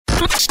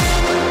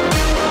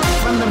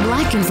From the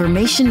Black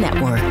Information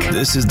Network,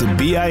 this is the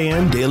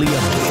BIN Daily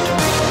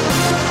Update.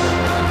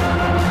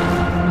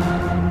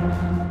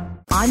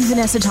 I'm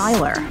Vanessa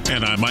Tyler.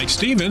 And I'm Mike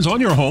Stevens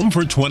on your home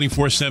for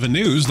 24/7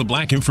 News, the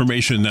Black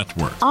Information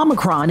Network.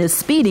 Omicron is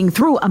speeding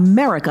through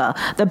America.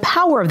 The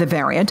power of the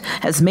variant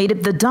has made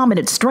it the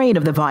dominant strain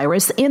of the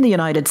virus in the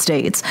United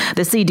States.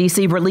 The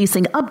CDC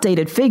releasing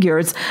updated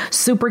figures.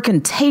 Super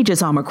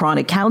contagious Omicron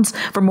accounts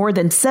for more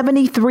than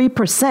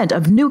 73%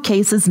 of new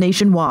cases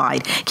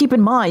nationwide. Keep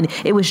in mind,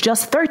 it was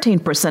just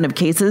 13% of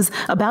cases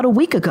about a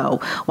week ago.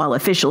 While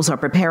officials are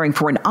preparing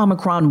for an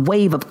Omicron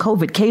wave of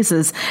COVID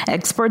cases,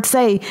 experts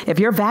say if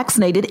you're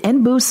vaccinated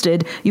and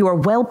boosted, you are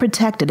well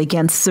protected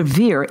against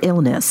severe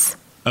illness.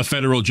 A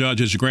federal judge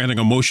is granting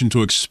a motion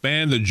to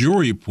expand the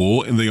jury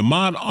pool in the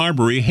Ahmaud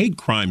Arbery hate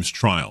crimes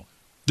trial.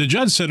 The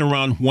judge said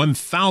around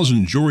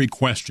 1,000 jury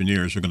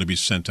questionnaires are going to be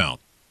sent out.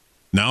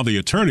 Now the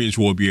attorneys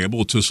will be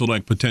able to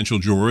select potential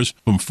jurors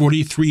from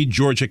 43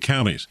 Georgia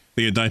counties.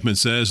 The indictment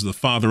says the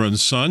father and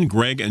son,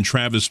 Greg and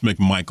Travis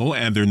McMichael,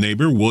 and their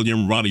neighbor,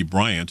 William Roddy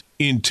Bryant,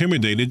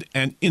 intimidated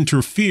and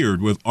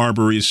interfered with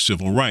Arbery's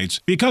civil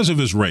rights because of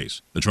his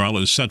race. The trial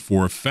is set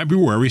for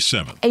February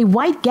 7th. A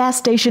white gas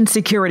station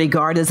security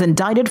guard is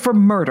indicted for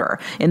murder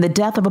in the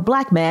death of a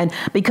black man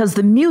because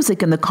the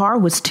music in the car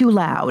was too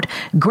loud.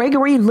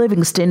 Gregory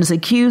Livingston is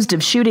accused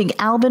of shooting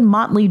Alvin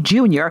Motley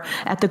Jr.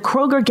 at the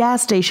Kroger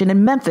gas station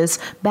in Memphis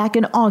back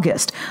in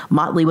August.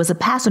 Motley was a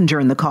passenger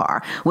in the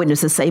car.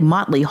 Witnesses say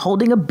Motley,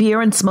 holding a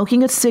beer and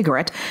smoking a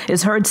cigarette,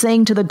 is heard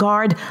saying to the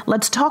guard,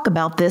 "Let's talk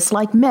about this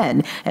like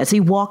men," as he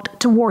walked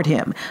toward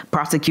him.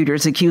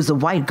 Prosecutors accuse the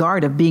white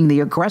guard of being the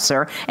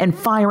aggressor and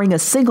firing a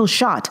single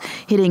shot,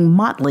 hitting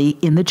Motley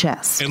in the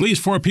chest. At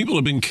least 4 people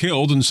have been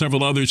killed and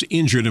several others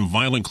injured in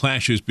violent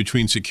clashes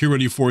between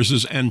security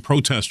forces and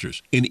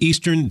protesters in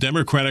Eastern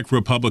Democratic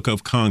Republic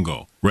of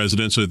Congo.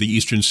 Residents of the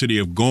eastern city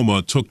of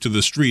Goma took to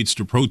the streets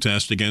to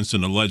protest against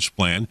an alleged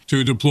plan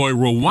to deploy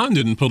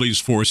Rwandan police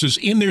forces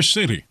in their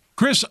city.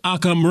 Chris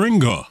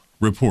Akamringa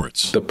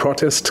reports. The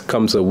protest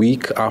comes a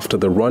week after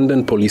the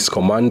Rwandan police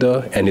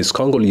commander and his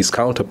Congolese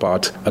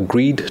counterpart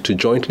agreed to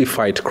jointly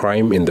fight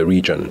crime in the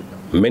region.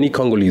 Many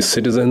Congolese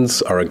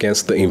citizens are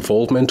against the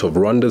involvement of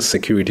Rwanda's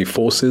security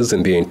forces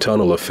in their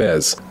internal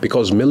affairs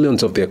because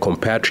millions of their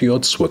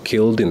compatriots were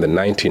killed in the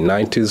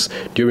 1990s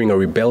during a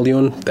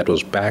rebellion that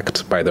was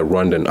backed by the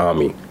Rwandan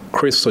army.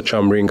 Chris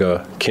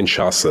Ochamringa,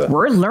 Kinshasa.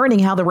 We're learning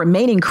how the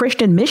remaining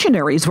Christian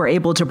missionaries were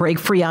able to break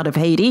free out of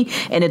Haiti,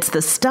 and it's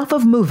the stuff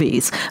of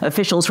movies.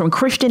 Officials from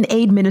Christian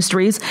Aid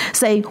Ministries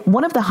say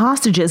one of the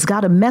hostages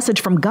got a message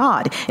from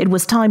God. It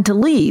was time to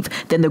leave.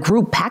 Then the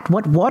group packed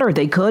what water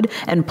they could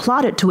and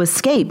plotted to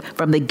escape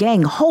from the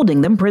gang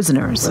holding them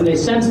prisoners. When they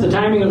sensed the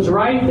timing was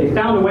right, they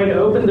found a way to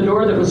open the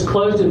door that was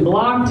closed and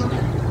blocked,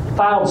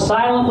 filed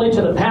silently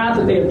to the path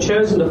that they had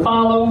chosen to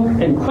follow,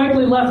 and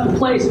quickly left the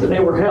place that they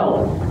were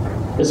held,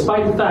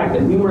 despite the fact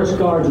that numerous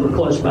guards were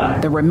close by.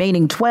 The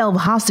remaining 12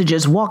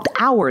 hostages walked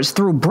hours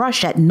through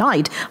brush at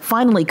night,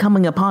 finally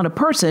coming upon a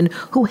person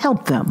who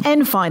helped them.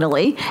 And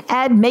finally,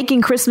 add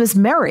making Christmas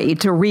merry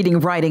to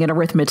reading, writing, and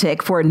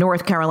arithmetic for a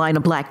North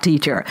Carolina black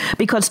teacher,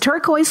 because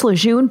Turquoise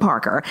Lejeune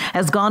Parker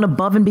has gone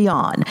above and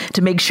beyond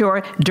to make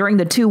sure during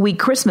the 2-week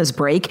Christmas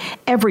break,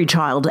 every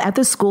child at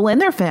the school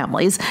and their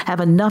families have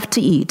enough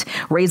to eat.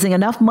 Raising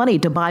enough money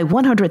to buy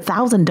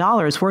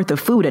 $100,000 worth of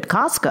food at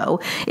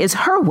Costco is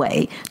her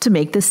way to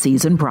make the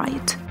season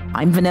bright.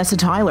 I'm Vanessa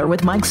Tyler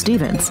with Mike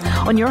Stevens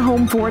on your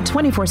home for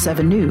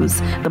 24/7 News,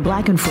 the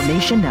Black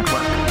Information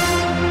Network.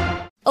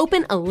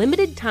 Open a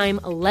limited-time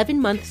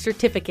 11-month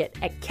certificate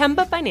at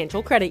Kemba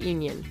Financial Credit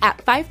Union.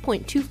 At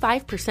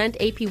 5.25%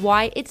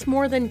 APY, it's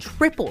more than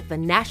triple the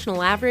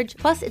national average,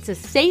 plus it's a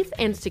safe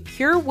and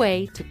secure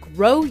way to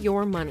grow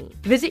your money.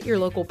 Visit your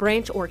local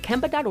branch or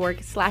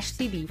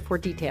kemba.org/CD for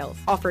details.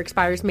 Offer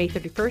expires May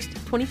 31st,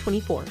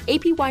 2024.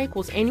 APY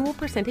equals annual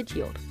percentage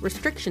yield.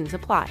 Restrictions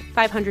apply.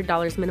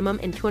 $500 minimum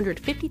and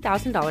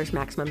 $250,000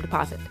 maximum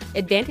deposit.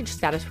 Advantage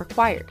status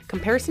required.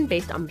 Comparison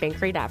based on bank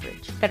rate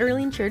average.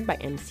 Federally insured by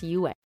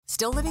NCUA.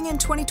 Still living in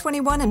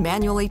 2021 and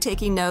manually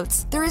taking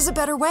notes? There is a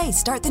better way.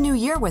 Start the new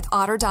year with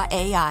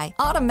Otter.ai.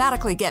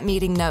 Automatically get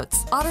meeting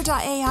notes.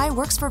 Otter.ai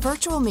works for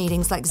virtual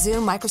meetings like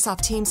Zoom, Microsoft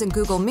Teams, and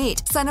Google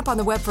Meet. Sign up on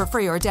the web for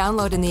free or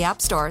download in the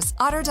app stores.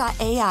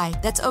 Otter.ai.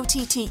 That's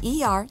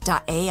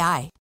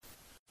OTTER.ai.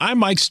 I'm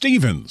Mike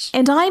Stevens.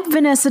 And I'm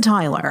Vanessa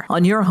Tyler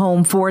on your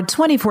home for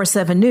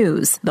 24/7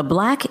 News, the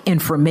Black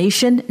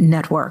Information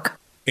Network.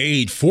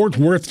 8 Fort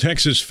Worth,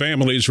 Texas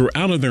families were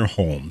out of their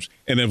homes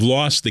and have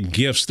lost the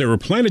gifts they were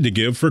planning to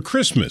give for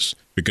Christmas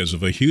because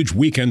of a huge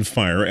weekend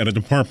fire at an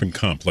apartment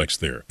complex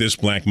there. This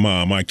black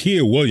mom,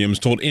 Ikea Williams,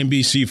 told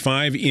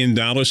NBC5 in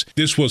Dallas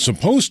this was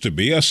supposed to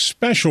be a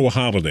special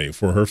holiday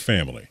for her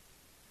family.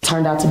 It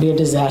turned out to be a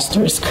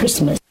disastrous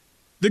Christmas.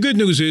 The good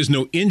news is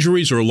no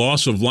injuries or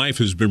loss of life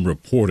has been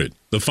reported.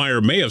 The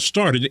fire may have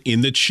started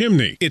in the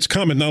chimney. It's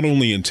common not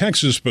only in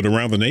Texas, but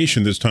around the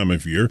nation this time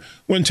of year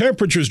when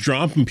temperatures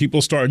drop and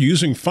people start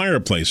using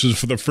fireplaces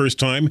for the first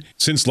time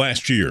since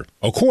last year,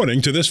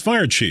 according to this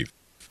fire chief.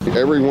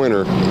 Every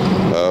winter,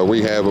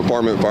 we have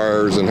apartment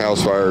fires and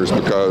house fires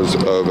because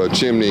of a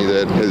chimney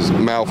that has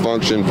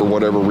malfunctioned for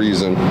whatever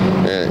reason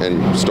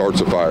and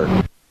starts a fire.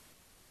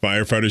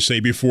 Firefighters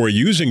say before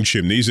using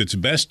chimneys, it's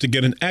best to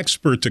get an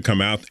expert to come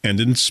out and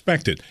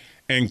inspect it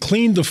and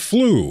clean the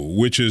flue,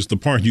 which is the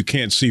part you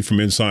can't see from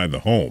inside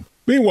the home.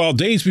 Meanwhile,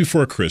 days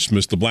before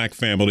Christmas, the black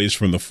families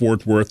from the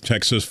Fort Worth,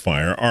 Texas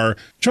fire are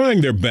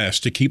trying their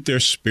best to keep their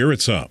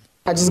spirits up.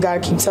 I just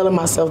got to keep telling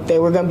myself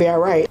that we're going to be all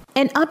right.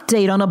 An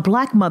update on a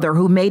black mother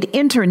who made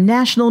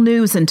international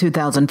news in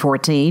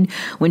 2014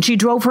 when she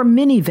drove her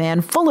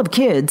minivan full of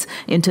kids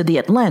into the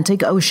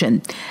Atlantic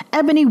Ocean.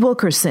 Ebony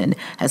Wilkerson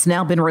has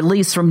now been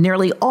released from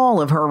nearly all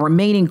of her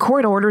remaining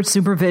court-ordered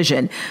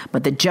supervision,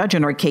 but the judge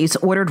in her case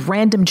ordered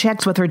random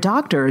checks with her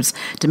doctors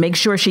to make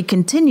sure she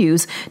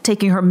continues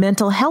taking her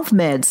mental health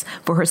meds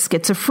for her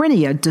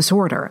schizophrenia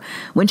disorder.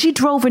 When she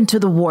drove into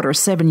the water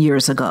 7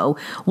 years ago,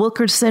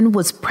 Wilkerson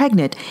was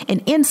pregnant,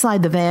 and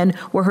inside the van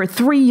were her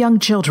 3 young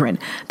children.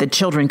 The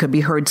children could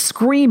be heard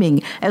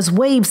screaming as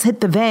waves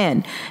hit the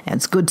van,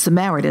 as Good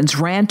Samaritans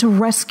ran to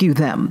rescue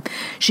them.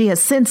 She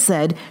has since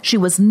said she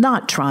was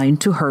not trying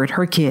to hurt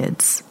her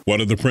kids.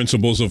 One of the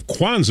principles of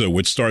Kwanzaa,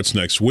 which starts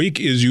next week,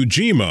 is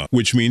Ujima,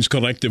 which means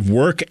collective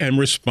work and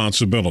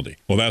responsibility.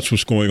 Well, that's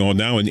what's going on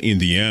now in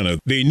Indiana.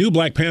 The new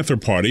Black Panther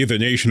Party, the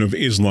Nation of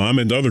Islam,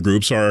 and other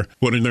groups are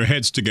putting their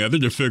heads together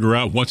to figure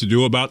out what to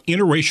do about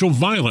interracial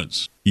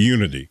violence,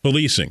 unity,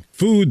 policing,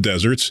 food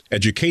deserts,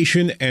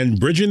 education, and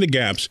bridging the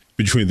gaps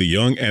between the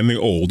young and the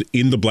old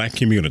in the black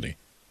community.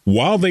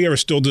 While they are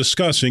still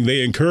discussing,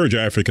 they encourage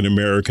African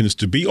Americans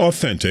to be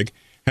authentic,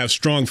 have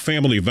strong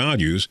family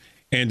values,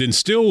 and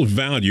instill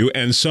value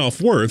and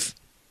self-worth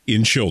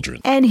in children.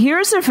 And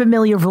here's a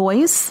familiar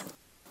voice.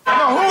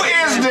 Who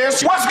is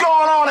this? What's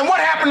going on and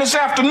what happened this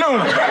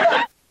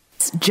afternoon?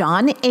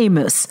 John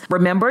Amos.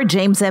 Remember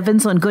James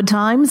Evans on Good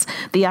Times?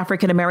 The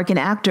African-American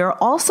actor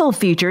also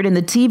featured in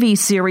the TV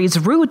series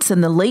Roots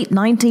in the late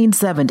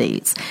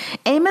 1970s.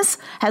 Amos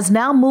has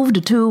now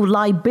moved to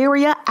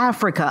Liberia,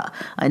 Africa,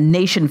 a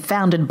nation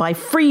founded by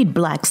freed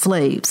black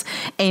slaves.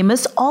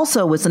 Amos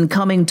also is in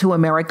Coming to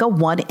America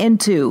 1 and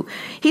 2.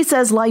 He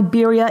says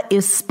Liberia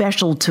is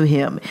special to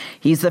him.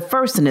 He's the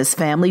first in his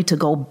family to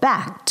go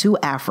back to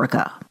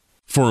Africa.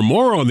 For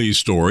more on these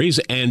stories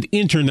and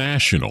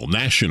international,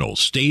 national,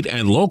 state,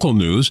 and local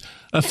news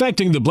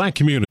affecting the black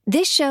community.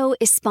 This show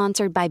is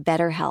sponsored by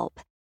BetterHelp.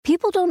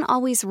 People don't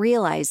always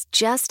realize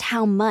just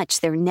how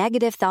much their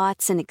negative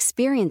thoughts and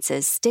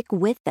experiences stick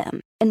with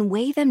them and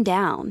weigh them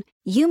down.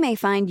 You may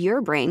find your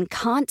brain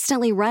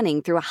constantly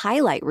running through a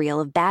highlight reel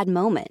of bad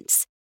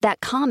moments. That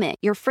comment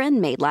your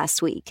friend made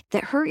last week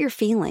that hurt your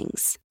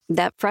feelings.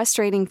 That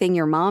frustrating thing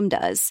your mom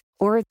does.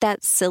 Or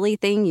that silly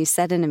thing you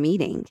said in a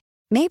meeting.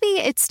 Maybe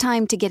it's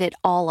time to get it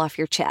all off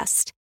your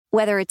chest.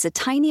 Whether it's a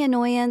tiny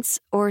annoyance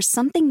or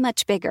something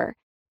much bigger,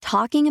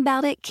 talking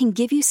about it can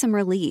give you some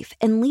relief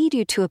and lead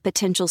you to a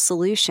potential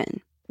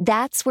solution.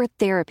 That's where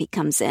therapy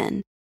comes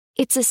in.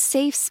 It's a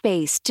safe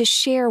space to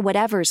share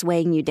whatever's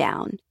weighing you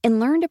down and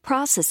learn to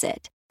process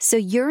it so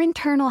your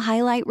internal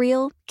highlight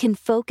reel can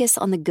focus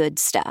on the good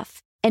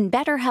stuff. And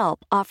BetterHelp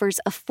offers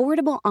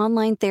affordable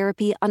online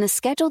therapy on a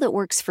schedule that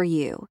works for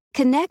you.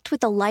 Connect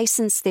with a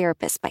licensed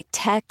therapist by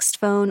text,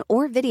 phone,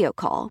 or video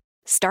call.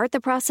 Start the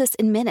process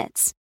in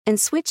minutes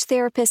and switch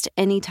therapist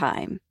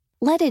anytime.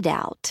 Let it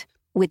out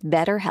with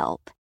BetterHelp.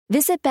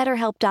 Visit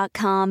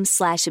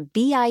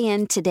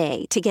BetterHelp.com/BIN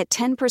today to get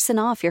 10%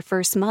 off your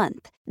first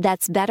month.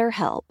 That's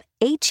BetterHelp,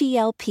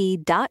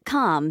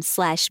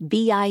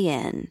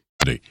 HELP.com/BIN.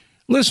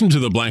 Listen to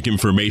the Black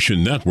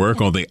Information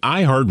Network on the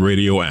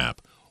iHeartRadio app,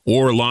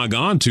 or log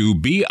on to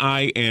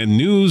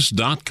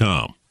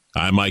BINnews.com.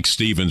 I'm Mike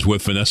Stevens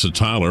with Vanessa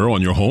Tyler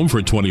on your home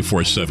for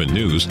 24/7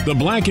 News, the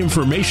Black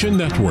Information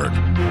Network.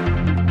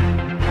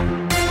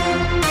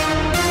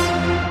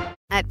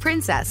 At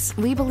Princess,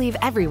 we believe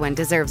everyone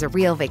deserves a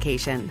real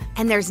vacation.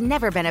 And there's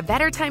never been a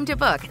better time to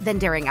book than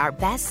during our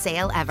best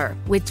sale ever.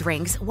 With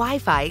drinks,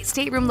 Wi-Fi,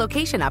 stateroom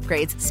location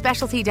upgrades,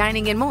 specialty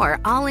dining, and more,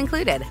 all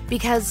included.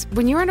 Because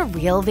when you're on a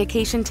real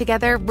vacation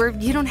together where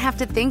you don't have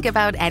to think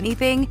about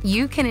anything,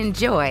 you can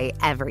enjoy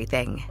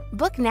everything.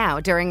 Book now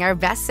during our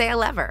best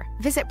sale ever.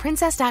 Visit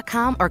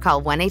princess.com or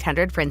call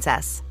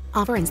 1-800-PRINCESS.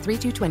 Offer ends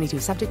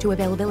 3/2/22, subject to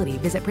availability.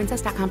 Visit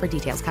princess.com for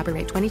details.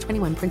 Copyright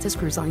 2021 Princess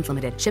Cruise Lines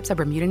Limited. Ships are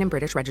Bermudan and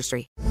British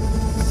Registry.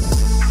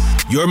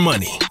 Your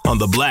money on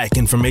the Black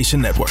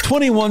Information Network.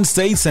 21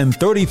 states and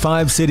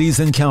 35 cities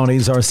and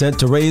counties are set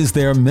to raise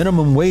their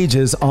minimum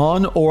wages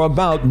on or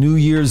about New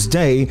Year's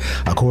Day,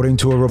 according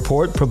to a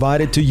report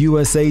provided to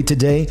USA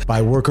Today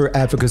by worker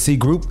advocacy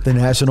group, the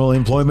National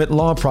Employment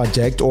Law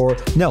Project, or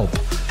NELP.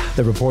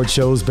 The report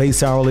shows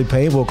base hourly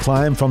pay will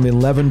climb from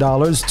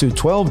 $11 to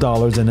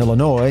 $12 in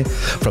Illinois,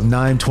 from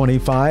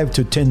 $9.25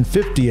 to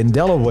 $10.50 in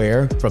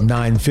Delaware, from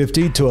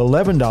 $9.50 to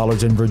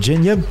 $11 in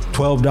Virginia,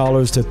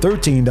 $12 to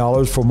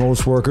 $13 for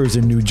most workers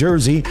in New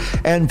Jersey,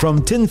 and from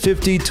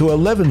 $10.50 to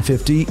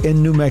 $11.50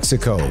 in New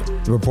Mexico.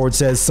 The report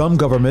says some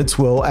governments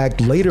will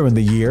act later in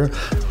the year,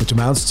 which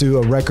amounts to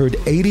a record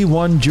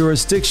 81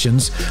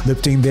 jurisdictions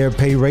lifting their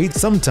pay rate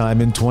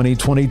sometime in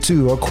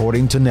 2022,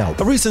 according to NELP.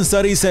 A recent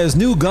study says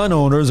new gun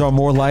owners are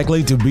more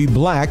likely to be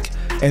black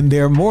and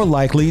they're more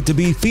likely to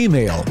be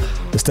female.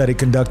 The study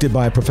conducted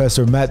by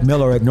Professor Matt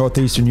Miller at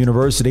Northeastern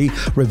University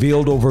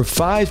revealed over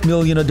 5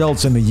 million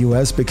adults in the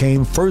U.S.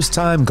 became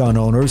first-time gun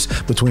owners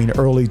between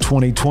early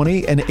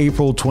 2020 and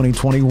April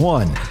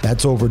 2021.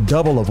 That's over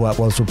double of what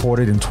was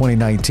reported in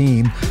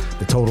 2019.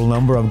 The total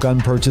number of gun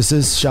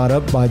purchases shot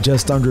up by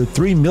just under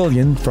 3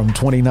 million from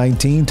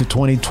 2019 to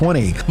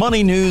 2020.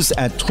 Money news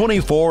at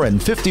 24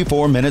 and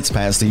 54 minutes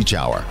past each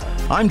hour.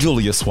 I'm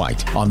Julius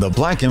White on the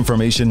Black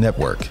Information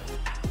Network.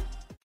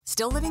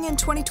 Still living in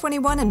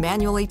 2021 and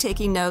manually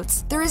taking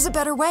notes? There is a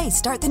better way.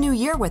 Start the new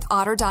year with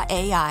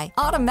Otter.ai.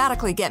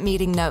 Automatically get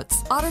meeting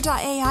notes.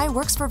 Otter.ai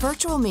works for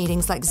virtual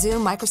meetings like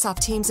Zoom, Microsoft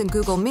Teams, and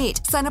Google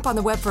Meet. Sign up on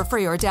the web for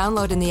free or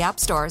download in the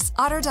app stores.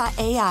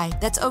 Otter.ai.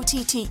 That's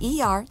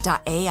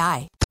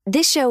OTTER.ai.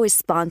 This show is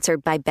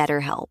sponsored by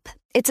BetterHelp.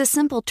 It's a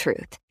simple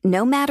truth.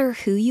 No matter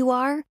who you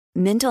are,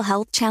 mental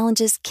health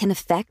challenges can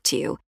affect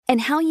you,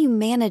 and how you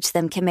manage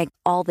them can make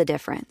all the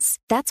difference.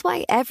 That's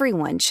why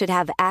everyone should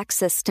have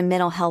access to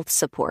mental health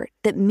support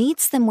that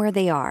meets them where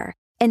they are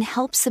and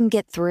helps them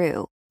get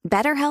through.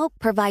 BetterHelp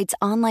provides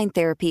online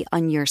therapy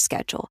on your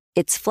schedule.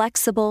 It's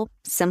flexible,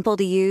 simple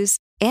to use,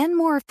 and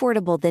more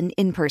affordable than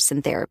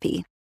in-person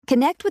therapy.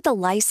 Connect with a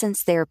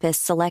licensed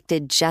therapist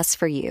selected just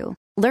for you.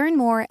 Learn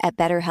more at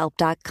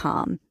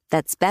BetterHelp.com.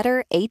 That's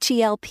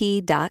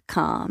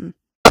BetterHelp.com.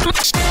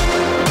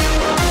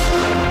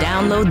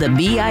 Download the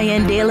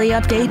BIN Daily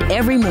Update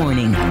every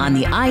morning on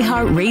the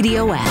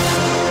iHeartRadio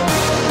app.